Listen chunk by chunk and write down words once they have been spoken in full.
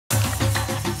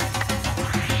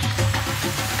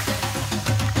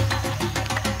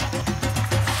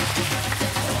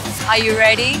Are you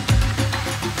ready?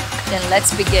 Then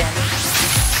let's begin.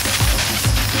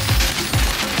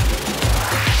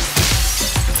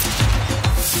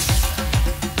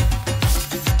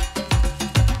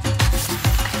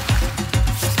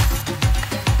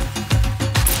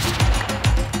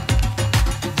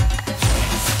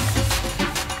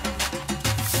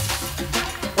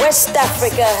 West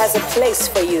Africa has a place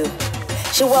for you.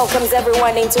 She welcomes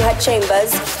everyone into her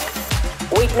chambers,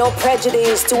 with no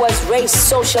prejudice towards race,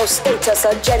 social status,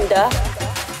 or gender.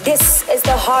 This is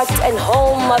the heart and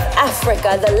home of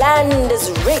Africa. The land is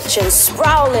rich and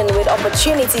sprawling with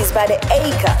opportunities by the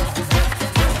acre.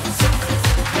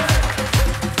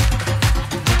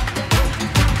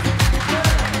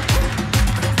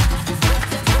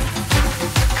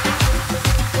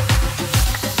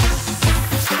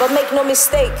 But make no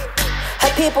mistake, her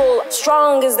people,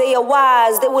 strong as they are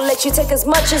wise, they will let you take as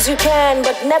much as you can,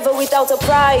 but never without a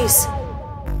price.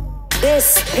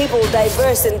 This people,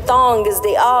 diverse and thong as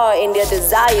they are in their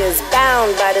desires,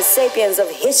 bound by the sapience of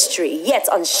history, yet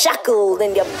unshackled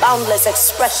in their boundless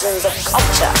expressions of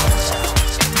culture.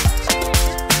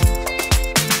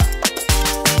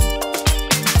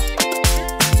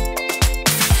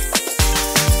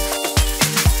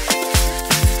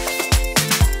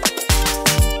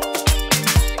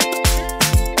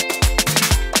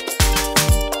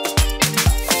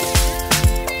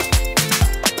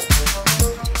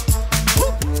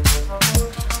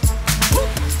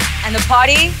 And the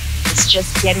party is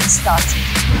just getting started.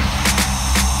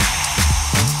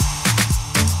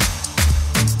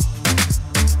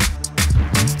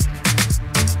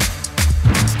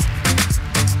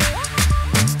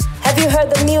 Have you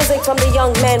heard the music from the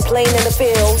young men playing in the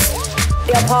fields?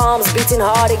 Their palms beating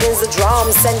hard against the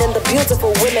drums, sending the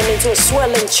beautiful women into a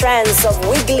swirling trance of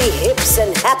wiggly hips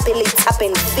and happily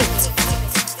tapping feet.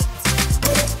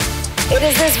 It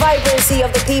is this vibrancy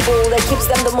of the people that keeps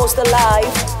them the most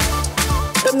alive.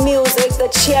 The music, the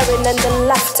cheering, and the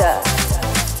laughter.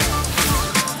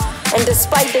 And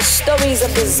despite the stories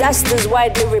of disasters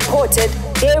widely reported,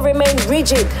 they remain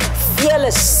rigid,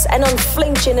 fearless, and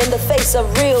unflinching in the face of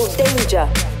real danger.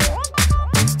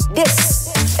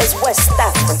 This is West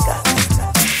Africa.